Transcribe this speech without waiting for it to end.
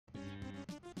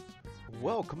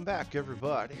Welcome back,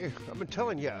 everybody. I've been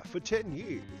telling ya for 10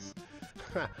 years.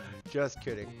 Just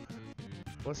kidding.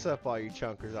 What's up, all you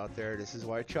chunkers out there? This is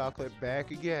White Chocolate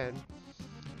back again.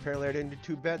 Apparently, I didn't do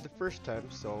too bad the first time,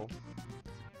 so.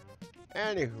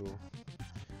 Anywho,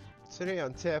 today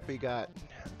on tap we got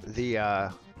the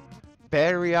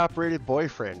battery-operated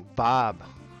boyfriend, Bob,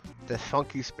 the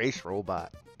funky space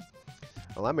robot.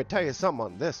 Well, let me tell you something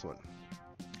on this one.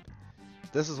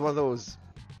 This is one of those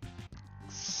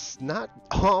not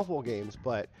awful games,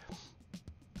 but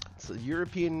it's a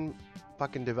European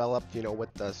fucking developed, you know,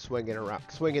 with the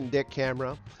swinging dick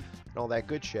camera and all that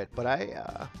good shit. But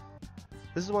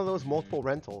this is one of those multiple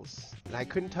rentals, and I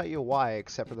couldn't tell you why,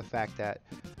 except for the fact that,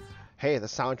 hey, the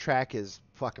soundtrack is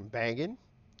fucking banging,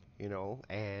 you know,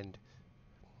 and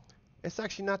it's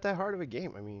actually not that hard of a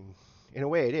game. I mean, in a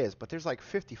way it is, but there's like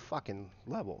 50 fucking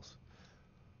levels.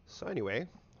 So anyway,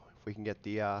 if we can get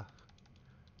the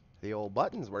old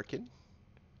buttons working.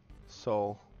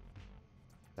 So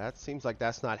that seems like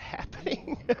that's not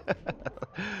happening.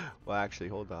 Well, actually,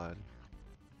 hold on.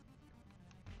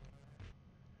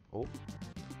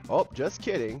 Oh, just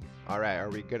kidding. All right,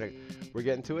 we're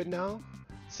getting to it now?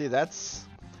 See, that's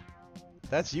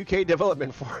UK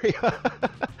development for you.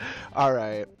 All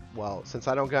right. Well, since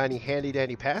I don't got any handy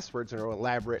dandy passwords or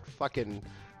elaborate fucking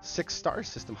 6-star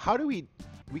system, how do we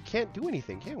can't do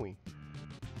anything, can we?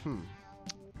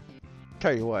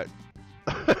 Tell you what.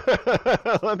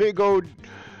 Let me go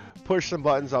push some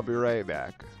buttons. I'll be right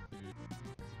back.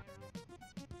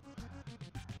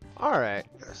 Alright,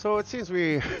 so it seems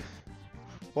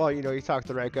well, you know, you talk to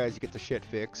the right guys, you get the shit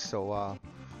fixed, so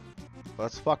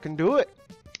let's fucking do it.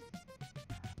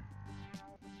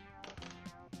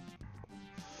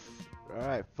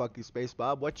 Alright, fuck you, Space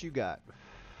Bob, what you got?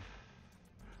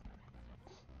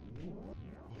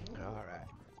 Alright.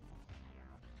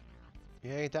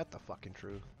 Yeah, ain't that the fucking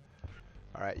truth?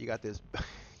 Alright, you got this.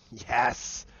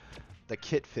 Yes! The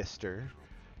Kit Fister.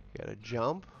 You gotta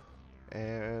jump,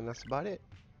 and that's about it.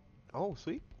 Oh,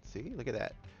 sweet. See, look at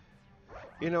that.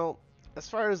 You know, as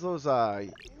far as those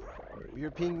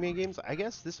European mini games, I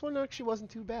guess this one actually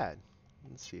wasn't too bad.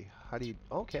 Let's see. How do you...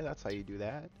 Okay, that's how you do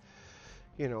that.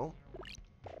 You know,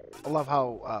 I love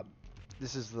how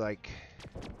this is like...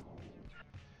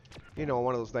 You know,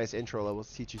 one of those nice intro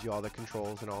levels, teaches you all the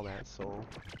controls and all that, so...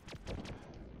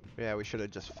 Yeah, we should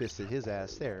have just fisted his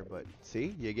ass there, but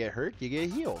see? You get hurt, you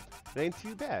get healed. It ain't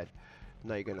too bad.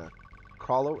 Now you're gonna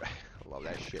crawl over... I love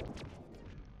that shit.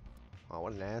 Oh,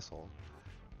 what an asshole.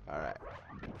 Alright.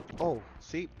 Oh,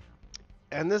 see?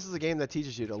 And this is a game that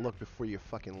teaches you to look before you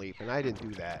fucking leap, and I didn't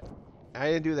do that. I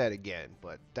didn't do that again,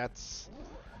 but that's...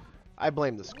 I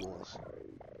blame the schools.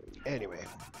 Anyway,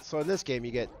 so in this game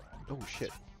you get... Oh,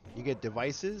 shit. You get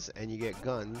devices and you get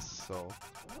guns, so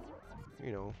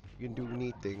you know you can do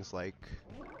neat things like,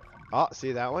 oh,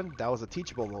 see that one? That was a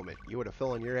teachable moment. You would have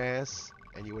fell on your ass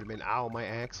and you would have been, ow, my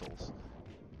axles.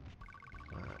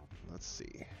 Alright, let's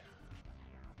see.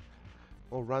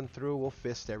 We'll run through, we'll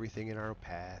fist everything in our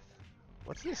path.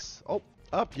 What's this? Oh,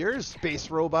 up yours, space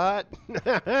robot.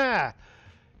 Dude,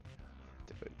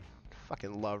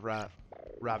 fucking love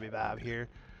Robbie Bob here.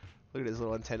 Look at his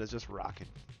little antennas just rocking.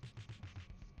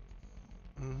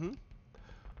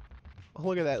 Oh,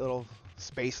 look at that little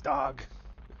space dog.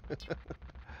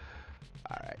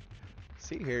 Alright.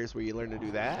 See, here's where you learn to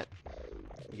do that.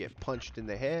 You get punched in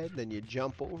the head, then you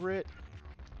jump over it.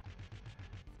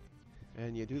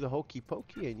 And you do the hokey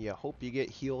pokey, and you hope you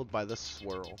get healed by the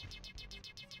swirl.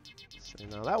 So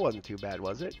now that wasn't too bad,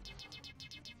 was it?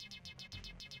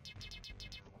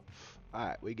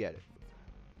 Alright, we get it.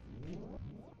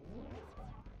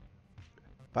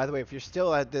 By the way, if you're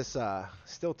still at this,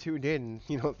 still tuned in,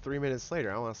 you know, 3 minutes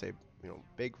later, I want to say, you know,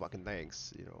 big fucking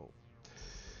thanks. You know,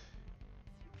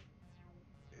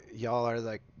 y'all are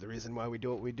like the reason why we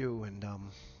do what we do, and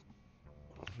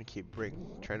we keep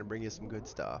trying to bring you some good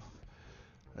stuff.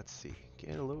 Let's see,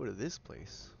 get a load of this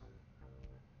place.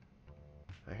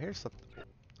 I hear something.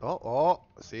 Oh,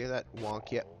 see that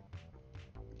wonky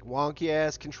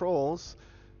ass controls.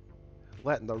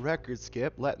 Letting the record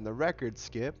skip.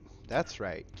 That's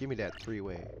right. Give me that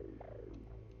 3-way.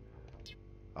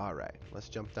 Alright, let's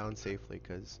jump down safely,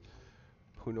 because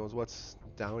who knows what's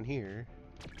down here.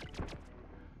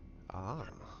 Ah,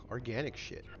 organic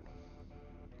shit.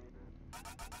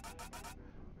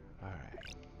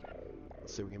 Alright.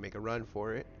 Let's see if we can make a run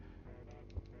for it.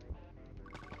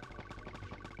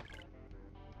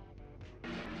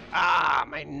 Ah,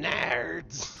 my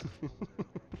nerds!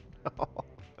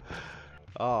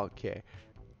 Okay.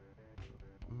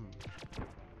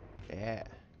 Yeah.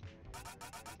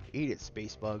 Eat it,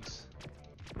 space bugs.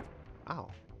 Ow.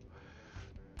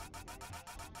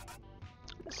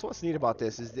 So what's neat about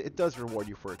this is that it does reward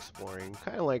you for exploring,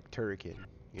 kind of like Turrican,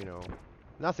 you know.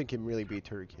 Nothing can really beat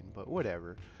Turrican, but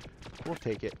whatever. We'll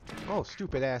take it. Oh,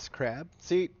 stupid ass crab.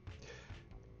 See?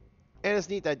 And it's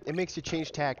neat that it makes you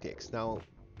change tactics. Now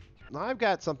I've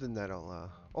got something that'll,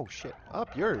 oh shit,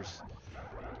 up yours.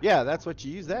 Yeah, that's what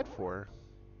you use that for.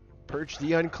 Purge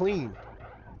the unclean.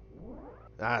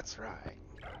 That's right.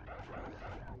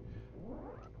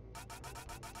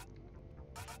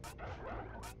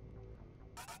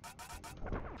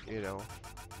 You know.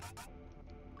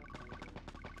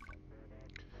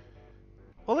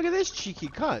 Oh, look at this cheeky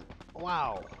cunt.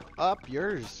 Wow. Up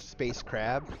yours, space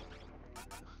crab.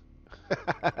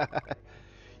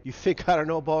 You think I don't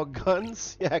know about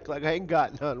guns? You act like I ain't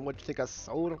got none. What, you think I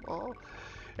sold them all?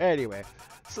 Anyway,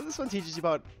 so this one teaches you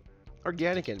about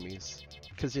organic enemies.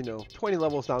 Because, you know, 20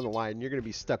 levels down the line, you're going to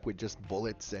be stuck with just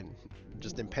bullets and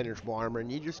just impenetrable armor.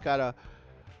 And you just got to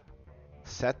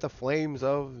set the flames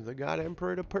of the God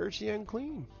Emperor to purge the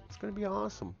unclean. It's going to be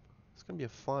awesome. It's going to be a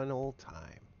fun old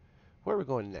time. Where are we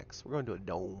going next? We're going to a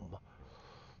dome.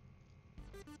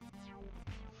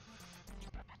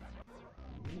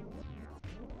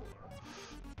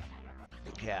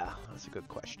 Yeah, that's a good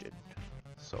question.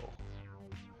 So,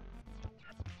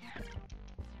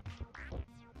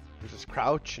 you just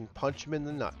crouch and punch him in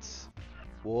the nuts.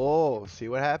 Whoa, see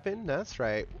what happened? That's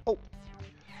right. Oh,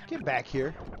 get back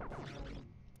here.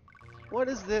 What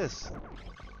is this?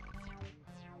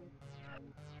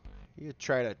 You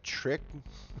try to trick?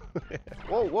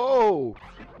 Whoa, whoa!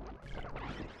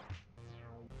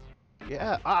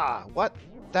 Yeah, what?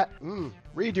 That,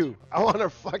 redo. I want a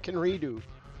fucking redo.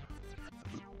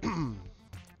 Come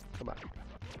on.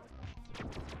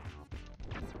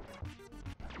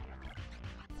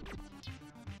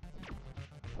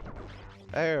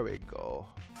 There we go.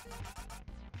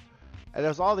 And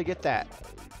that's all to get that.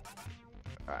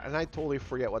 And I totally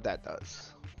forget what that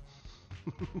does.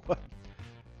 But,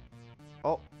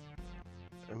 oh.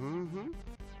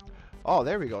 Oh,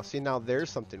 there we go. See, now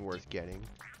there's something worth getting.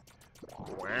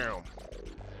 Wow.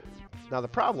 Now the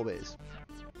problem is,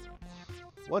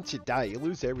 once you die, you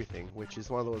lose everything, which is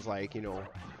one of those, like, you know,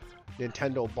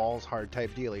 Nintendo balls hard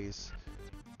type dealies.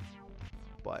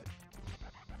 But,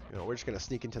 you know, we're just gonna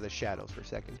sneak into the shadows for a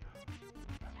second.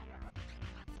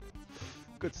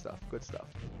 Good stuff, good stuff.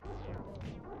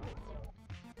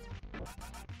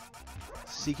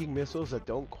 Seeking missiles that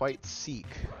don't quite seek.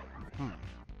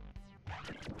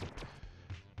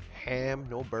 Ham,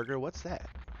 no burger, what's that?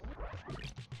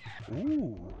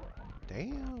 Ooh,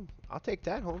 damn. I'll take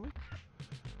that, homie.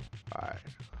 Alright.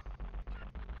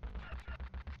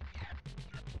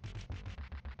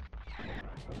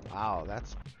 Wow,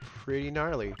 that's pretty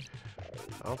gnarly.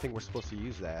 I don't think we're supposed to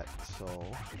use that, so...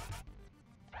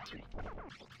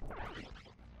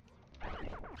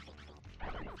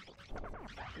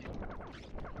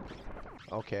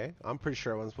 Okay, I'm pretty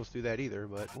sure I wasn't supposed to do that either,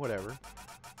 but whatever.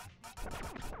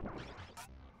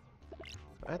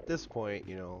 At this point,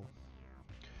 you know,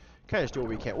 kind of just do what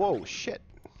we can. Whoa, shit.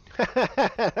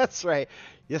 That's right.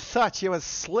 You thought you was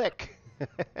slick.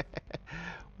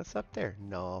 What's up there?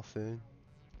 Nothing.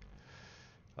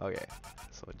 Okay,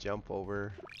 so jump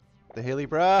over the hilly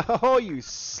bro. Oh, you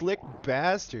slick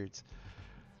bastards.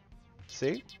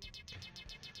 See?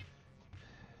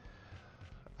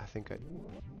 I think I...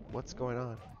 What's going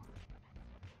on?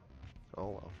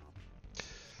 Oh, well.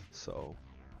 So...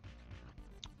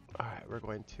 Alright, we're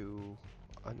going to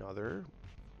another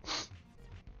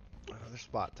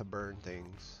spot to burn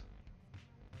things.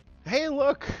 Hey,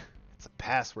 look! It's a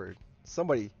password.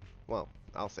 Somebody... Well,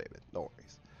 I'll save it. No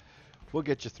worries. We'll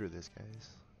get you through this, guys.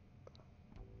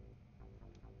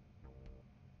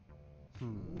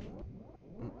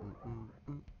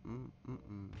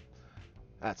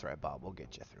 That's right, Bob. We'll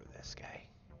get you through this, guy.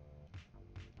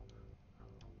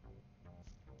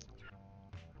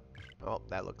 Oh,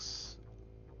 that looks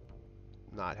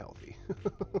not healthy.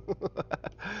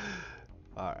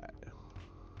 Alright.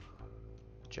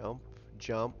 Jump,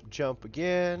 jump, jump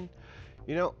again.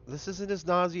 You know, this isn't as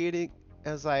nauseating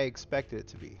as I expected it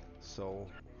to be. So,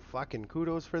 fucking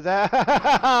kudos for that.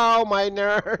 Oh, my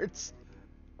nerds.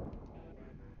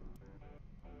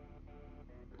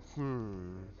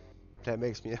 That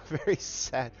makes me very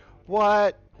sad.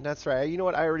 What? That's right. You know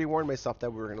what? I already warned myself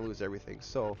that we were going to lose everything.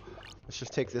 So, let's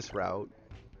just take this route.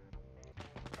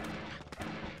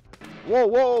 Whoa,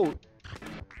 whoa!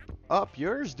 Up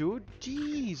yours, dude.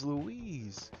 Jeez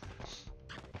Louise.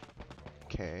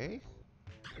 Okay.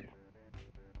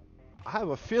 I have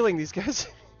a feeling these guys...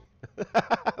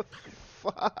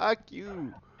 Fuck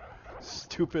you.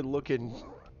 Stupid looking...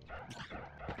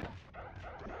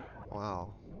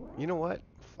 Wow. You know what?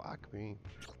 Fuck me.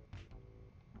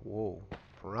 Whoa.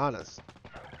 Piranhas.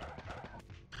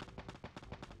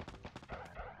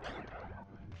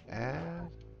 And...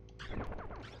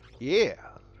 yeah.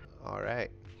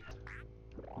 Alright.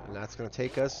 And that's going to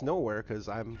take us nowhere because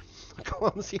I'm a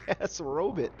clumsy-ass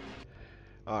robot.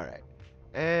 Alright.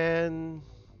 And...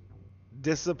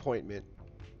 disappointment.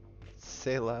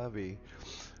 C'est la vie.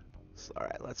 So,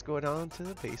 alright, let's go down to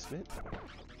the basement.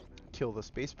 Kill the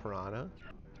space piranha.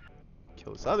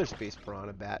 Kill this other space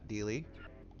piranha, Bat Dealy.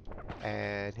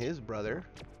 And his brother.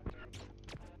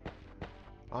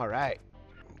 Alright.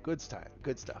 Good stuff,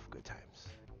 good times.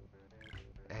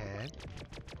 And...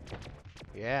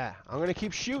 yeah, I'm gonna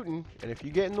keep shooting, and if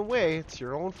you get in the way, it's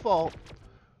your own fault.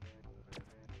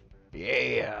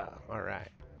 Yeah! Alright.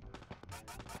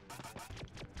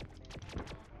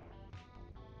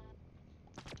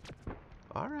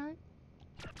 Alright.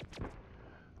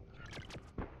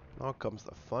 Now comes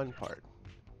the fun part.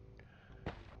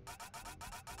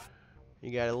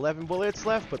 You got 11 bullets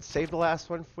left, but save the last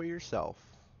one for yourself.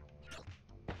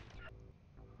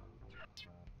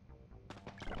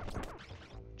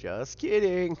 Just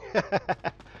kidding.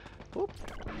 Oop.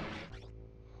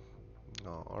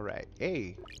 Oh, alright.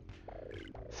 Hey.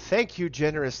 Thank you,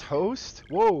 generous host.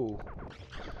 Whoa.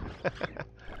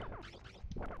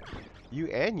 You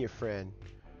and your friend.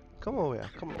 Come over here.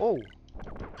 Come on. Oh.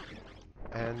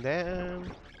 And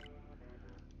then...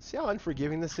 see how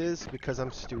unforgiving this is? Because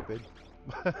I'm stupid.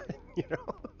 You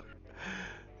know?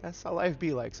 That's how life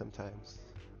be like sometimes.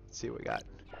 Let's see what we got.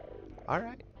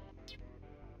 Alright.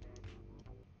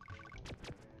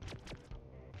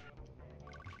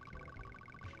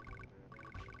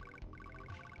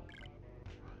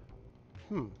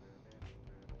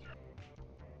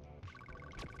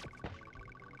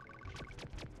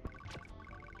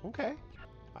 Okay.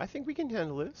 I think we can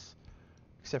handle this.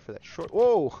 Except for that short...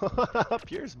 whoa! Up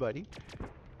yours, buddy.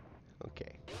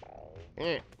 Okay.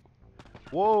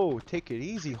 Whoa! Take it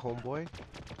easy, homeboy.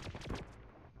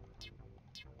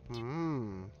 I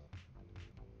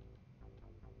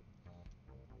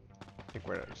think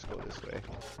we're gonna just go this way.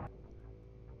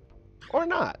 Or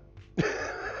not!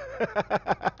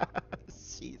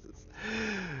 Jesus.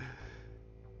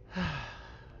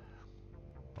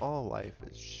 All life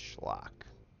is schlock.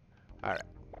 Alright.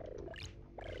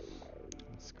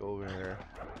 Let's go over here.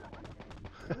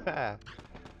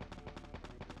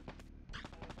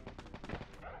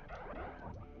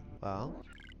 Well,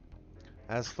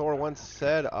 as Thor once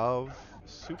said of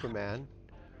Superman,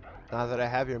 now that I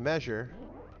have your measure...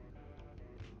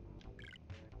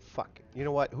 fuck it. You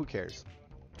know what? Who cares?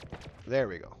 There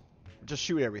we go. Just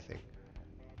shoot everything.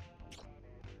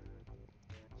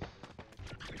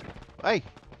 Hey!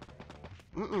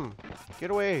 Get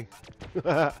away!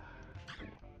 We're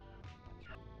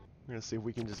gonna see if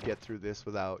we can just get through this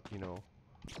without, you know...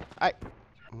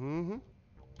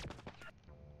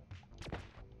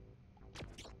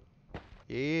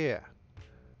 Yeah!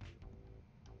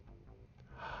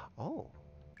 Oh!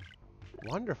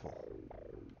 Wonderful!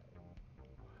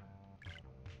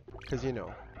 Because, you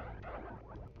know...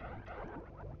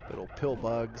 little pill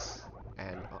bugs,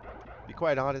 and... be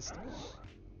quite honest...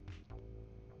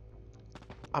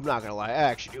 I'm not gonna lie, I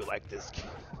actually do like this game.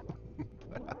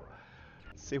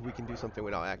 See if we can do something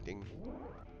without acting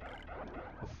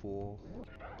a fool.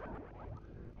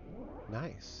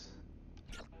 Nice.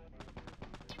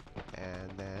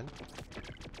 And then...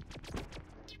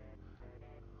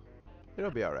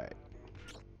 it'll be alright.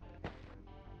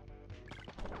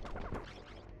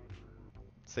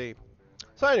 See?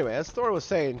 So anyway, as Thor was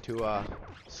saying to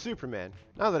Superman,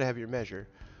 now that I have your measure,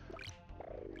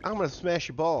 I'm gonna smash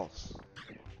your balls.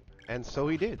 And so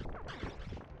he did.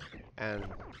 And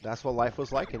that's what life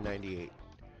was like in '98.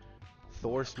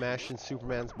 Thor smashing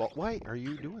Superman's ball. Why are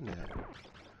you doing that?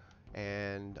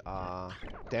 And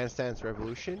Dance Dance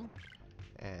Revolution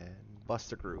and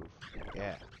Buster Groove.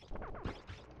 Yeah.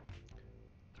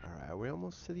 Alright, are we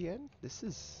almost to the end? This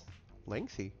is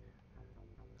lengthy.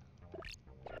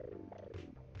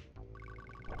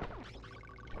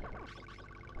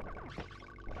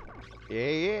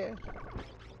 Yeah.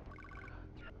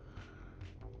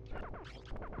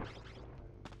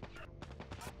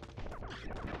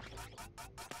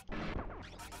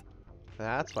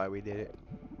 That's why we did it.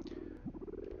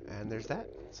 And there's that.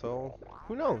 So,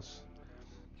 who knows?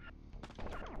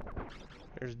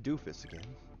 There's Doofus again.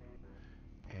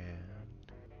 And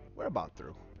we're about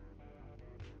through.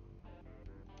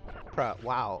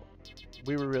 Wow.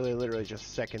 We were really literally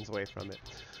just seconds away from it.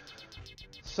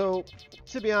 So,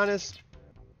 to be honest,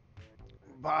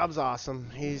 Bob's awesome.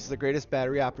 He's the greatest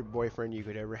battery-operated boyfriend you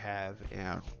could ever have.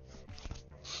 Yeah.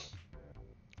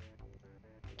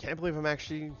 Can't believe I'm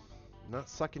actually not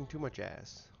sucking too much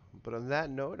ass. But on that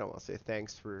note, I want to say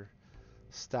thanks for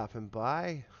stopping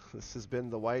by. This has been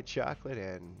the White Chocolate,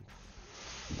 and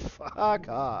fuck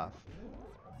off.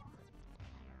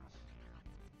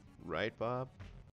 Right, Bob?